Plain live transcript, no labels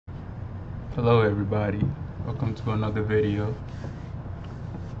Hello everybody, welcome to another video.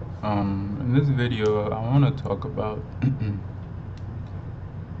 In this video I want to talk about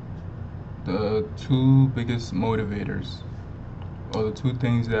the two biggest motivators, or the two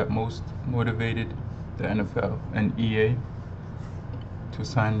things that most motivated the NFL and EA to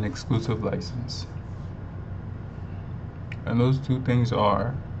sign an exclusive license. And those two things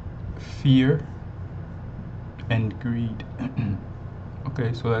are fear and greed.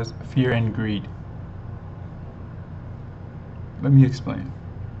 Okay, so that's fear and greed. Let me explain.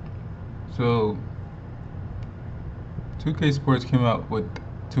 So 2K Sports came out with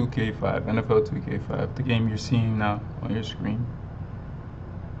 2K5, NFL 2K5, the game you're seeing now on your screen,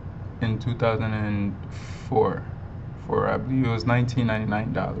 in 2004 for, I believe it was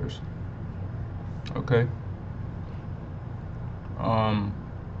 $19.99. Okay.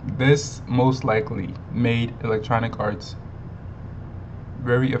 This most likely made Electronic Arts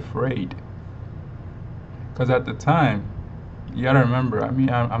very afraid, because at the time, you gotta remember,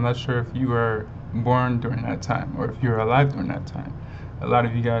 I'm not sure if you were born during that time or if you were alive during that time. A lot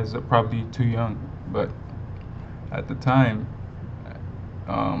of you guys are probably too young, but at the time,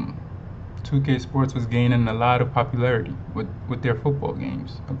 2K Sports was gaining a lot of popularity with their football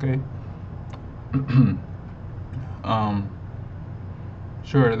games. Okay.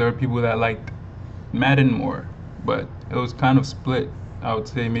 Sure, there were people that liked Madden more, but it was kind of split. I would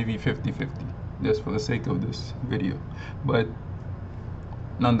say maybe 50-50, just for the sake of this video. But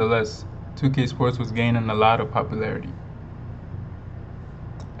nonetheless, 2K Sports was gaining a lot of popularity.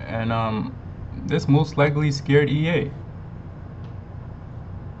 And this most likely scared EA.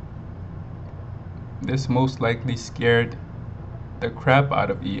 This most likely scared the crap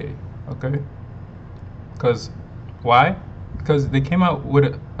out of EA, okay? Because, why? Because they came out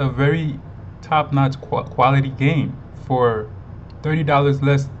with a very top-notch quality game for $30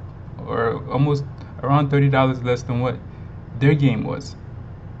 less, or almost around $30 less than what their game was.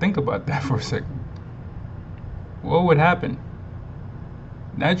 Think about that for a second. What would happen?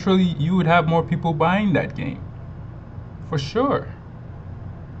 Naturally, you would have more people buying that game. For sure.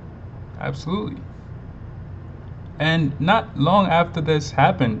 Absolutely. And not long after this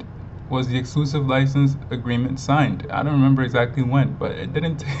happened was the exclusive license agreement signed. I don't remember exactly when, but it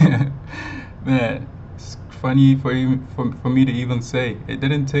didn't. Man, it's funny for me to even say. It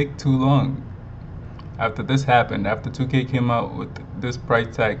didn't take too long after this happened, after 2K came out with this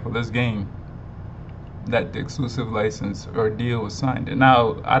price tag for this game, that the exclusive license or deal was signed. And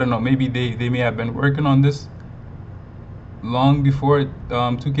now, I don't know, maybe they may have been working on this long before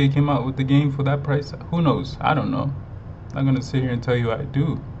 2K came out with the game for that price. Who knows? I don't know. I'm not going to sit here and tell you I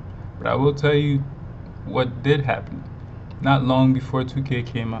do. But I will tell you what did happen. Not long before 2K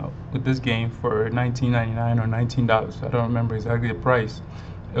came out with this game for $19.99 or $19. I don't remember exactly the price.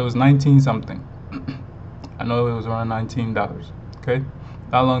 It was 19 something. I know it was around $19. Okay?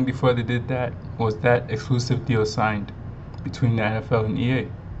 Not long before they did that was that exclusive deal signed between the NFL and EA.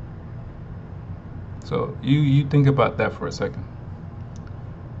 So you think about that for a second.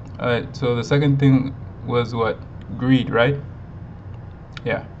 Alright, so the second thing was what? Greed, right?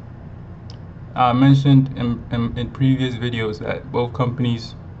 Yeah. I mentioned in previous videos that both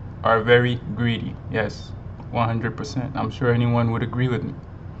companies are very greedy. Yes, 100%. I'm sure anyone would agree with me.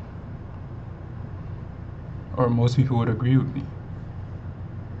 Or most people would agree with me.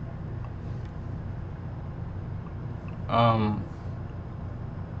 How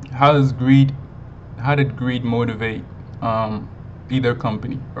did greed motivate either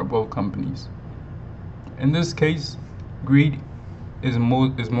company or both companies? In this case, greed is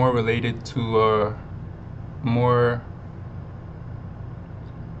more related to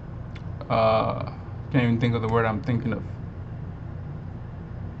can't even think of the word I'm thinking of.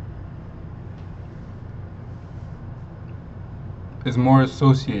 Is more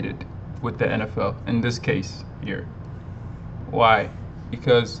associated with the NFL in this case here. Why?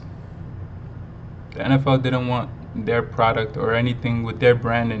 Because the NFL didn't want their product or anything with their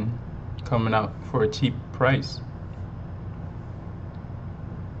branding coming out for a cheap price.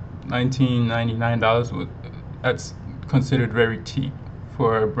 $19.99, that's considered very cheap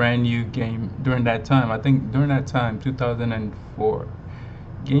for a brand new game during that time. I think during that time, 2004,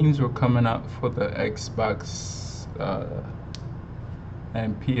 games were coming out for the Xbox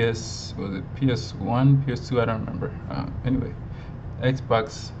and PS, was it PS1, PS2, I don't remember. Anyway,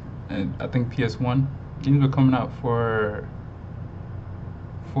 Xbox and I think PS1, games were coming out for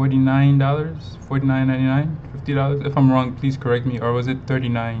 $49, $49.99, $50. If I'm wrong, please correct me. Or was it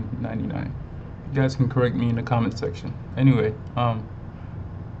 $39.99? You guys can correct me in the comment section. Anyway,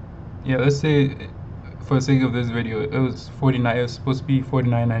 yeah, let's say for the sake of this video, it was 49. It was supposed to be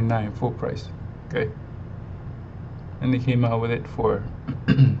 49.99 full price. Okay, and they came out with it for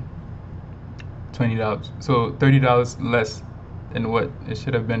 $20. So $30 less than what it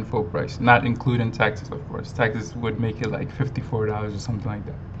should have been full price, not including taxes, of course. Taxes would make it like $54 or something like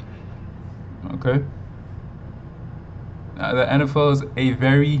that. Okay. The NFL is a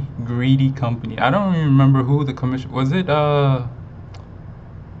very greedy company. I don't even remember who the commission was. Who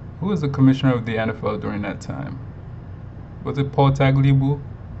was the commissioner of the NFL during that time? Was it Paul Tagliabue?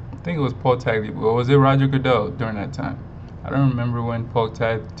 I think it was Paul Tagliabue. Or was it Roger Goodell during that time? I don't remember when Paul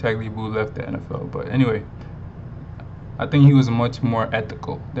Tagliabue left the NFL. But anyway, I think he was much more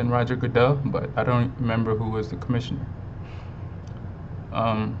ethical than Roger Goodell. But I don't remember who was the commissioner.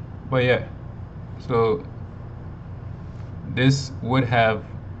 But yeah, so this would have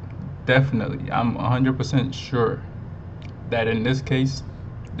definitely, I'm 100% sure that in this case,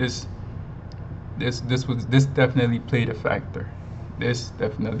 this definitely played a factor. This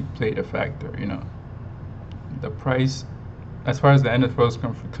definitely played a factor. You know, the price, as far as the NFL is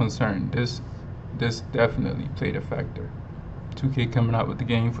concerned, this definitely played a factor. 2K coming out with the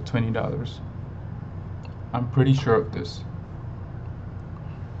game for $20. I'm pretty sure of this.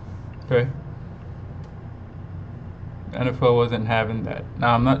 Okay. The NFL wasn't having that.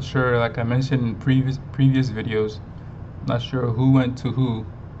 Now I'm not sure, like I mentioned in previous videos, I'm not sure who went to who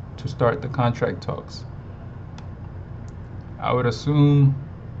to start the contract talks. I would assume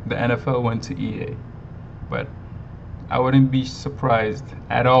the NFL went to EA, but I wouldn't be surprised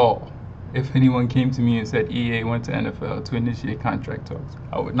at all if anyone came to me and said EA went to NFL to initiate contract talks.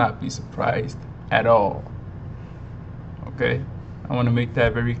 I would not be surprised at all. Okay? I want to make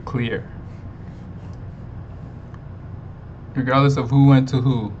that very clear. Regardless of who went to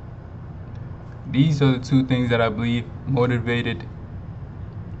who, these are the two things that I believe motivated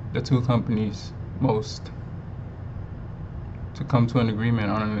the two companies most to come to an agreement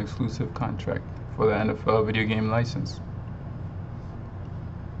on an exclusive contract for the NFL video game license.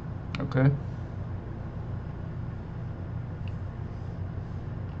 Okay?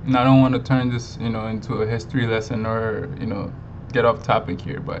 And I don't want to turn this, into a history lesson or, get off topic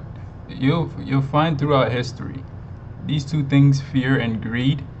here, but you'll find throughout history, these two things, fear and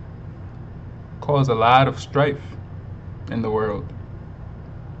greed, cause a lot of strife in the world.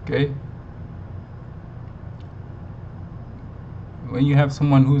 Okay? When you have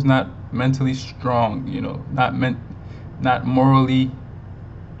someone who's not mentally strong, not morally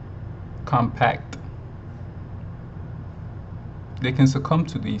compact, they can succumb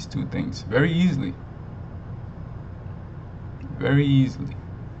to these two things very easily. Very easily.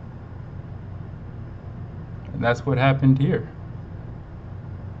 And that's what happened here.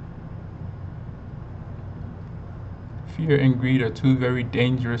 Fear and greed are two very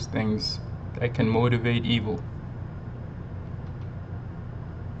dangerous things that can motivate evil.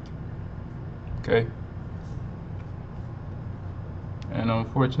 Okay? And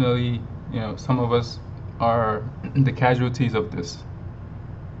unfortunately, some of us are the casualties of this.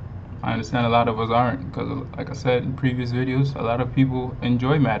 I understand a lot of us aren't, because like I said in previous videos, a lot of people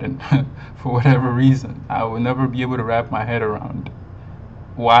enjoy Madden for whatever reason. I will never be able to wrap my head around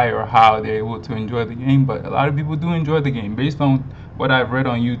why or how they're able to enjoy the game, but a lot of people do enjoy the game based on what I've read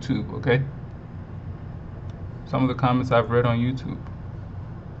on YouTube. Okay, some of the comments I've read on YouTube,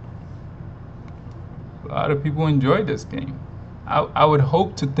 a lot of people enjoy this game. I would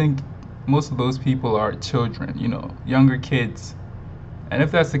hope to think most of those people are children, younger kids. And if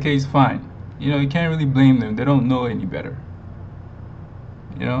that's the case, fine. You can't really blame them. They don't know any better.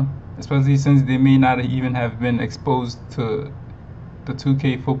 Especially since they may not even have been exposed to the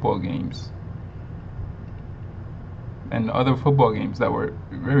 2K football games and other football games that were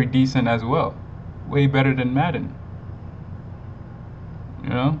very decent as well. Way better than Madden.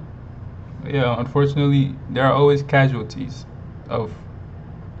 Yeah, unfortunately, there are always casualties of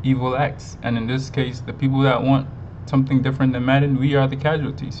evil acts. And in this case, the people that want something different than Madden, we are the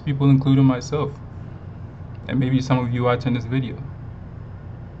casualties. People including myself. And maybe some of you watching this video.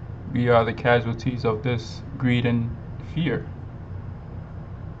 We are the casualties of this greed and fear.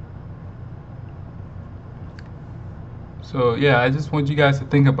 So yeah, I just want you guys to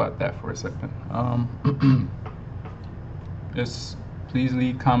think about that for a second. Just please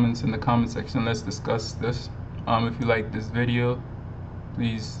leave comments in the comment section. Let's discuss this. If you like this video,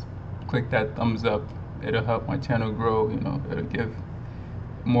 please click that thumbs up. It'll help my channel grow. It'll give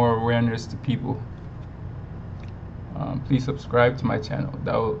more awareness to people. Please subscribe to my channel.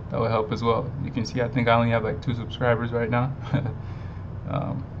 That will help as well. You can see I think I only have like 2 subscribers right now.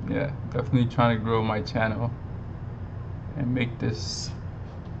 Yeah, definitely trying to grow my channel and make this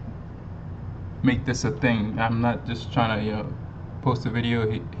make this a thing. I'm not just trying to, post a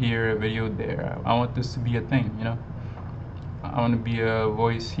video here, a video there. I want this to be a thing, I want to be a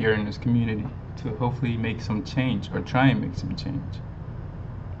voice here in this community to hopefully make some change or try and make some change.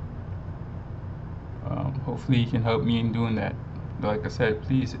 Hopefully you can help me in doing that. Like I said,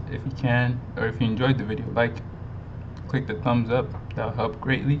 please, if you can, or if you enjoyed the video, click the thumbs up. That'll help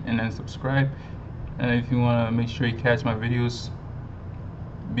greatly. And then subscribe. And if you want to make sure you catch my videos,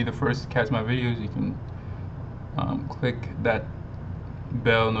 be the first to catch my videos, you can click that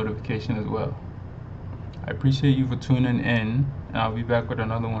bell notification as well. I appreciate you for tuning in, and I'll be back with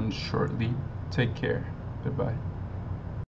another one shortly. Take care. Goodbye.